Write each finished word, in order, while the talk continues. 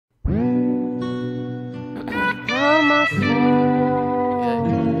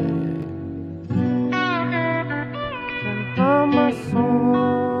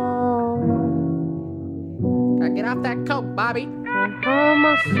Bobby.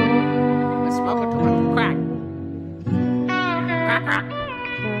 Let's smoke it to a crack.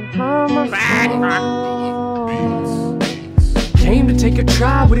 Came to take a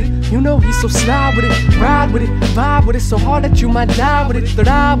try with it, you know he's so sly with it. Ride with it, vibe with it, so hard that you might die with it. Third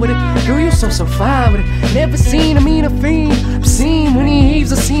eye with it, girl you so fine with it. Never seen him in a fiend, obscene when he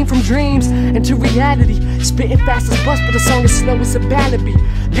heaves a scene from dreams into reality. Spitting fast as bus, but the song is slow as a ballad beat.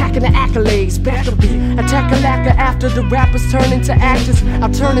 Packing the accolades, back a beat. Attack a lacquer after the rappers turn into actors.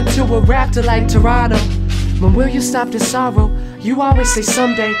 I'll turn into a raptor like Toronto. When will you stop this sorrow? You always say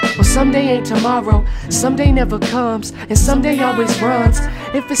someday, well someday ain't tomorrow. Someday never comes, and someday always runs.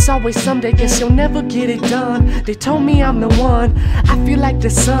 If it's always someday, guess you'll never get it done. They told me I'm the one, I feel like the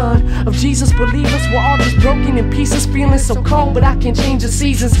son of Jesus believers. We're all just broken in pieces, feeling so cold, but I can't change the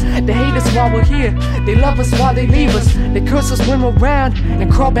seasons. They hate us while we're here, they love us while they leave us. They curse us when we're around,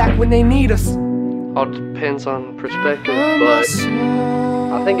 and crawl back when they need us. All depends on perspective, but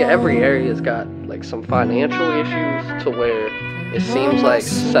I think every area's got like some financial issues to where it seems like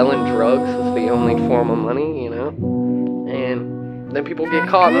selling drugs is the only form of money, you know? And then people get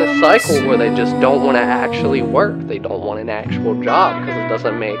caught in this cycle where they just don't want to actually work. They don't want an actual job because it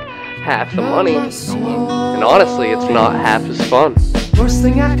doesn't make half the money. And honestly, it's not half as fun. Worst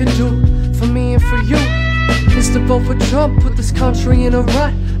thing I could do for me and for you is to vote for Trump, put this country in a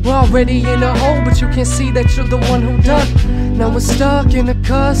rut. We're already in a hole, but you can't see that you're the one who done. Now we're stuck in a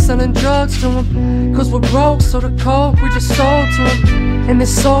cuss, selling drugs to him. Cause we're broke, so the coke we just sold to him. And his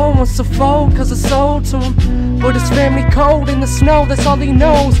soul wants to fold, cause it's sold to him. But his family cold in the snow, that's all he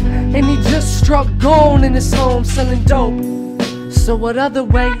knows. And he just struck gold in his home, selling dope. So what other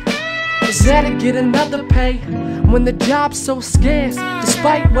way is there to get another pay? When the job's so scarce,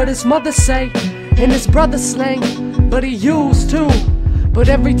 despite what his mother say and his brother slang, but he used to. But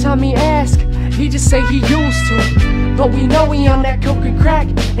every time he ask, he just say he used to. But we know he on that coke and crack,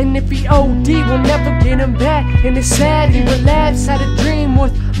 and if he OD, we'll never get him back. And it's sad, he relapsed, had a dream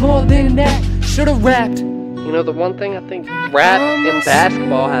worth more than that. Should've rapped. You know, the one thing I think rap and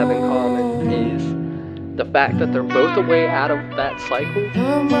basketball have in common is the fact that they're both a way out of that cycle,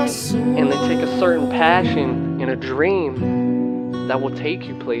 and they take a certain passion and a dream that will take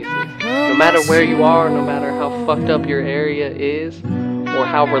you places. No matter where you are, no matter how fucked up your area is, or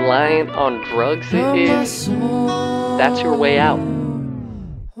how reliant on drugs it is, that's your way out.